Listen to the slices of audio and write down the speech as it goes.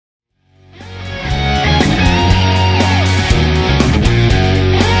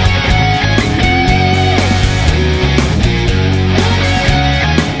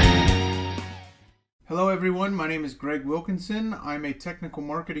Greg Wilkinson. I'm a technical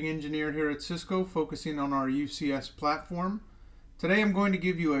marketing engineer here at Cisco, focusing on our UCS platform. Today I'm going to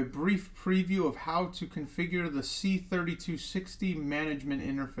give you a brief preview of how to configure the C3260 management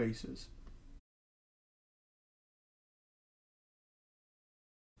interfaces.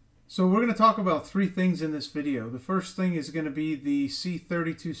 So we're going to talk about three things in this video. The first thing is going to be the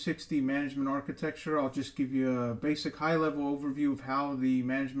C3260 management architecture. I'll just give you a basic high-level overview of how the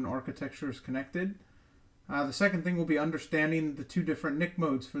management architecture is connected. The second thing will be understanding the two different NIC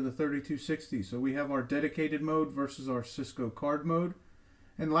modes for the 3260. So we have our dedicated mode versus our Cisco card mode.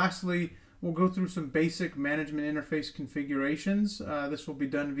 And lastly, we'll go through some basic management interface configurations. This will be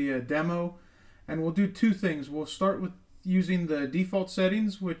done via demo. And we'll do two things. We'll start with using the default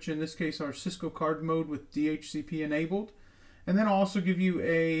settings, which in this case are Cisco card mode with DHCP enabled. And then I'll also give you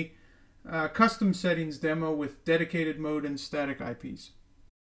a custom settings demo with dedicated mode and static IPs.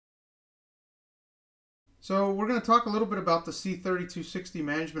 So we're going to talk a little bit about the C3260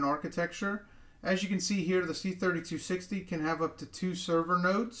 management architecture. As you can see here, the C3260 can have up to 2 server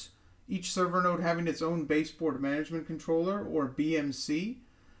nodes, each server node having its own baseboard management controller, or BMC.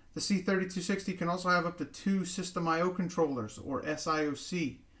 The C3260 can also have up to 2 system I/O controllers, or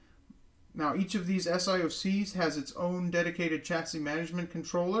SIOC. Now each of these SIOCs has its own dedicated chassis management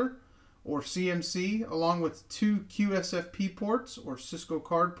controller, or CMC, along with 2 QSFP ports, or Cisco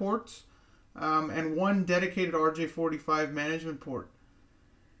card ports, and 1 dedicated RJ45 management port.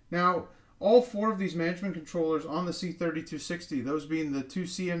 Now all 4 of these management controllers on the C3260, those being the 2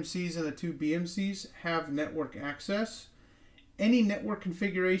 CMCs and the 2 BMCs, have network access. Any network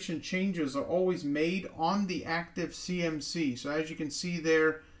configuration changes are always made on the active CMC. So as you can see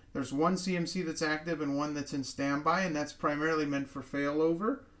there's 1 CMC that's active and 1 that's in standby, and that's primarily meant for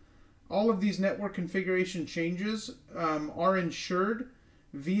failover. All of these network configuration changes are ensured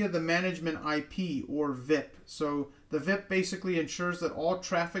via the management IP, or VIP. So the VIP basically ensures that all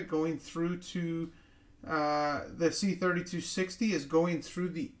traffic going through to the C3260 is going through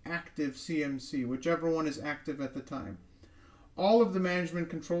the active CMC, whichever one is active at the time. All of the management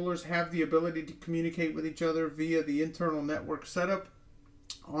controllers have the ability to communicate with each other via the internal network setup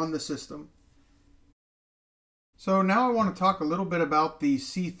on the system. So now I want to talk a little bit about the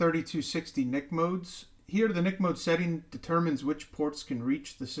C3260 NIC modes. Here the NIC mode setting determines which ports can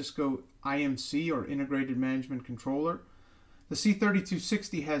reach the Cisco IMC, or Integrated Management Controller. The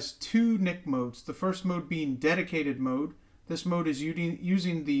C3260 has 2 NIC modes, the first mode being dedicated mode. This mode is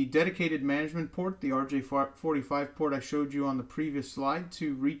using the dedicated management port, the RJ45 port I showed you on the previous slide,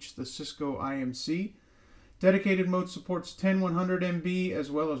 to reach the Cisco IMC. Dedicated mode supports 10/100 MB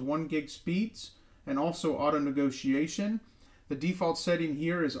as well as 1 gig speeds, and also auto negotiation. The default setting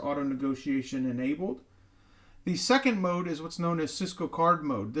here is auto negotiation enabled. The second mode is what's known as Cisco card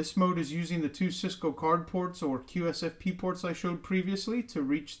mode. This mode is using the 2 Cisco card ports, or QSFP ports I showed previously, to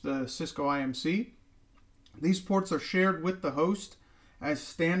reach the Cisco IMC. These ports are shared with the host as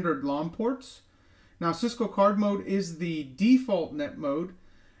standard LAN ports. Now Cisco card mode is the default net mode,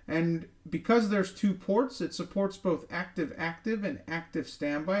 and because there's 2 ports, it supports both active-active and active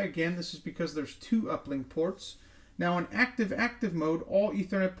standby. Again, this is because there's 2 uplink ports. Now in active-active mode, all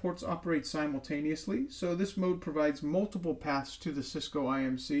Ethernet ports operate simultaneously, so this mode provides multiple paths to the Cisco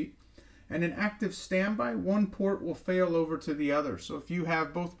IMC. And in active standby, 1 port will fail over to the other. So if you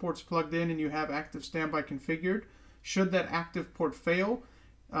have both ports plugged in and you have active standby configured, should that active port fail,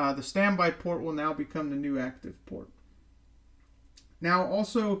 the standby port will now become the new active port. Now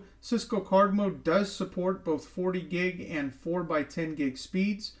also, Cisco card mode does support both 40 gig and 4x10 gig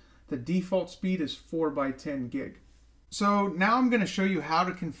speeds. The default speed is 4x10 gig. So now I'm going to show you how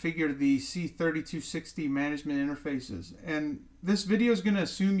to configure the C3260 management interfaces. And this video is going to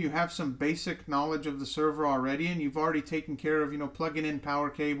assume you have some basic knowledge of the server already, and you've already taken care of, plugging in power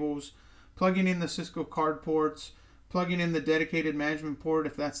cables, plugging in the Cisco card ports, plugging in the dedicated management port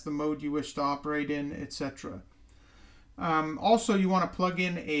if that's the mode you wish to operate in, etc. Also, you want to plug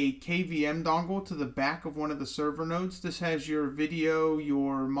in a KVM dongle to the back of one of the server nodes. This has your video,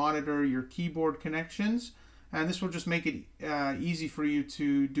 your monitor, your keyboard connections, and this will just make it easy for you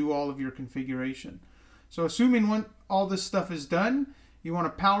to do all of your configuration. So assuming when all this stuff is done, you want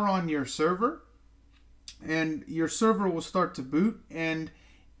to power on your server, and your server will start to boot. And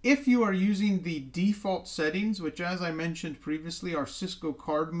if you are using the default settings, which as I mentioned previously are Cisco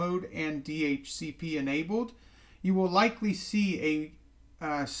card mode and DHCP enabled, you will likely see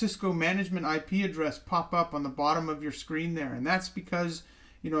a Cisco management IP address pop up on the bottom of your screen there. And that's because,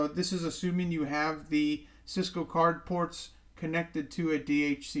 this is assuming you have the Cisco card ports connected to a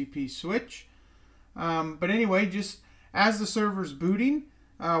DHCP switch. But anyway, just as the server's booting,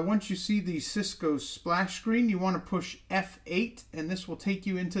 once you see the Cisco splash screen, you want to push F8, and this will take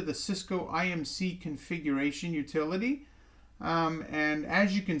you into the Cisco IMC configuration utility. And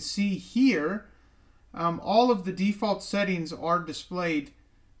as you can see here, all of the default settings are displayed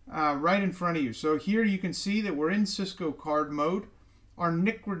right in front of you. So here you can see that we're in Cisco card mode. Our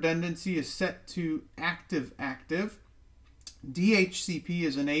NIC redundancy is set to active. DHCP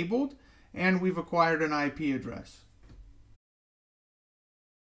is enabled, and we've acquired an IP address.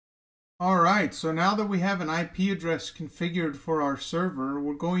 Alright, so now that we have an IP address configured for our server,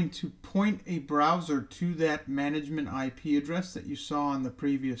 we're going to point a browser to that management IP address that you saw on the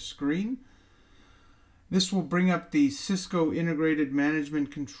previous screen. This will bring up the Cisco Integrated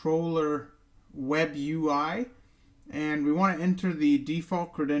Management Controller web UI, and we want to enter the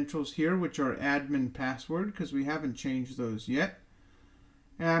default credentials here, which are admin password, because we haven't changed those yet.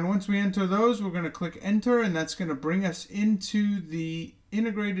 And once we enter those, we're going to click enter, and that's going to bring us into the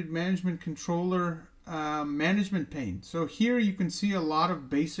Integrated Management Controller management pane. So here you can see a lot of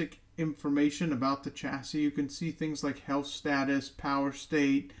basic information about the chassis. You can see things like health status, power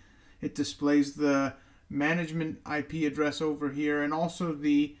state. It displays the management IP address over here, and also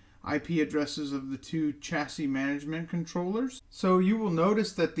the IP addresses of the two chassis management controllers. So you will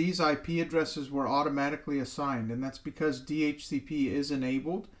notice that these IP addresses were automatically assigned, and that's because DHCP is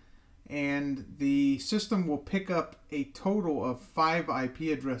enabled, and the system will pick up a total of 5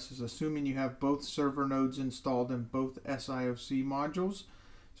 IP addresses, assuming you have both server nodes installed in both SIOC modules.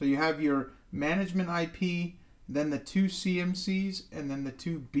 So you have your management IP, then the 2 CMCs, and then the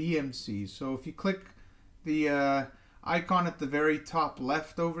 2 BMCs. So if you click the icon at the very top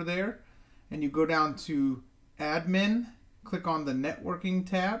left over there, and you go down to admin, click on the networking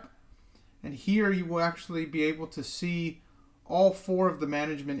tab, and here you will actually be able to see all 4 of the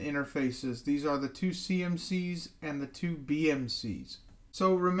management interfaces. These are the 2 CMCs and the 2 BMCs.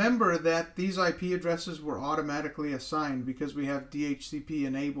 So remember that these IP addresses were automatically assigned because we have DHCP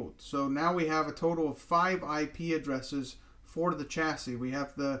enabled. So now we have a total of 5 IP addresses for the chassis. We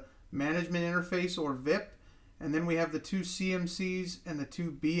have the management interface, or VIP, and then we have the 2 CMCs and the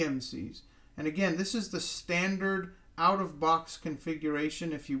 2 BMCs. And again, this is the standard out-of-box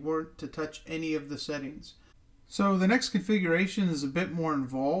configuration if you weren't to touch any of the settings. So the next configuration is a bit more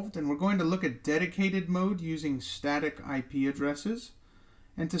involved, and we're going to look at dedicated mode using static IP addresses.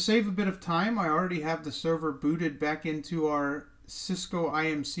 And to save a bit of time, I already have the server booted back into our Cisco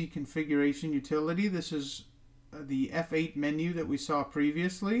IMC configuration utility. This is the F8 menu that we saw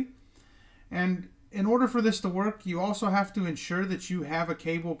previously. And in order for this to work, you also have to ensure that you have a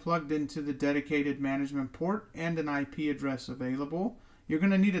cable plugged into the dedicated management port and an IP address available. You're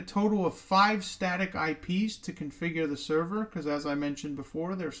going to need a total of 5 static IPs to configure the server, because as I mentioned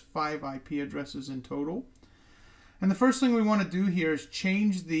before, there's 5 IP addresses in total. And the first thing we want to do here is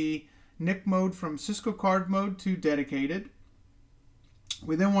change the NIC mode from Cisco card mode to dedicated.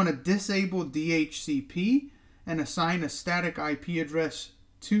 We then want to disable DHCP and assign a static IP address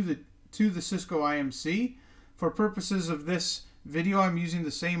to the Cisco IMC. For purposes of this video, I'm using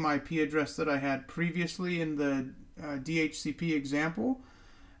the same IP address that I had previously in the DHCP example.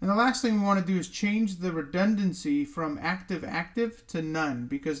 And the last thing we want to do is change the redundancy from active to none,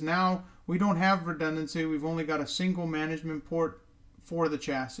 because now we don't have redundancy. We've only got a single management port for the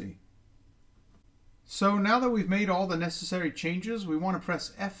chassis. So now that we've made all the necessary changes, we want to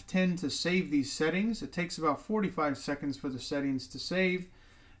press F10 to save these settings. It takes about 45 seconds for the settings to save,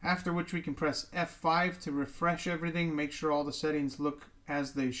 after which we can press F5 to refresh everything, make sure all the settings look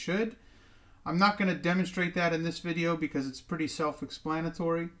as they should. I'm not going to demonstrate that in this video because it's pretty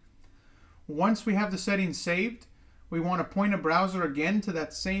self-explanatory. Once we have the settings saved, we want to point a browser again to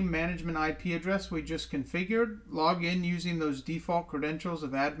that same management IP address we just configured, log in using those default credentials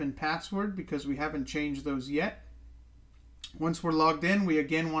of admin password because we haven't changed those yet. Once we're logged in, we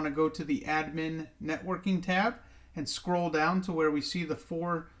again want to go to the admin networking tab and scroll down to where we see the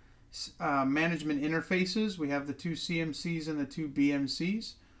 4 management interfaces. We have the 2 CMCs and the 2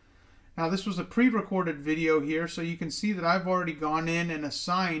 BMCs. Now this was a pre-recorded video here, so you can see that I've already gone in and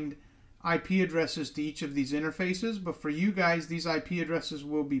assigned IP addresses to each of these interfaces, but for you guys, these IP addresses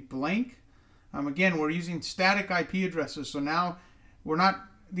will be blank. Again, we're using static IP addresses, so now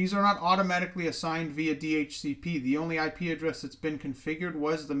these are not automatically assigned via DHCP. The only IP address that's been configured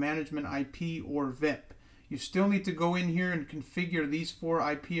was the management IP or VIP. You still need to go in here and configure these 4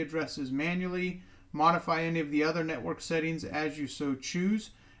 IP addresses manually, modify any of the other network settings as you so choose,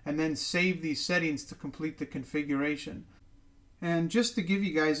 and then save these settings to complete the configuration. And just to give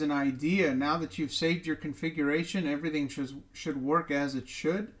you guys an idea, now that you've saved your configuration, everything should work as it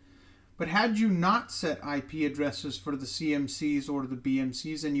should. But had you not set IP addresses for the CMCs or the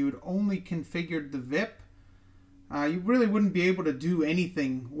BMCs and you had only configured the VIP, you really wouldn't be able to do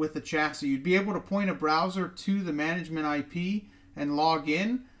anything with the chassis. You'd be able to point a browser to the management IP and log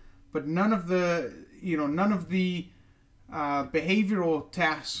in, but none of the behavioral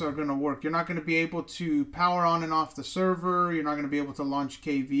tasks are going to work. You're not going to be able to power on and off the server. You're not going to be able to launch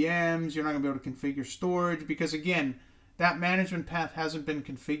KVMs. You're not going to be able to configure storage because, again, that management path hasn't been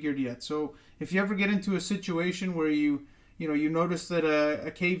configured yet. So if you ever get into a situation where you notice that a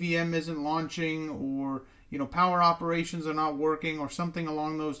KVM isn't launching, or power operations are not working, or something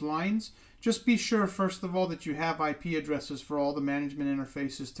along those lines, just be sure, first of all, that you have IP addresses for all the management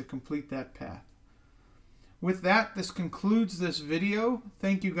interfaces to complete that path. With that, this concludes this video.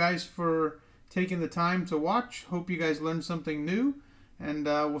 Thank you guys for taking the time to watch. Hope you guys learned something new, and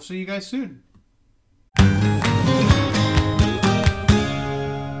we'll see you guys soon.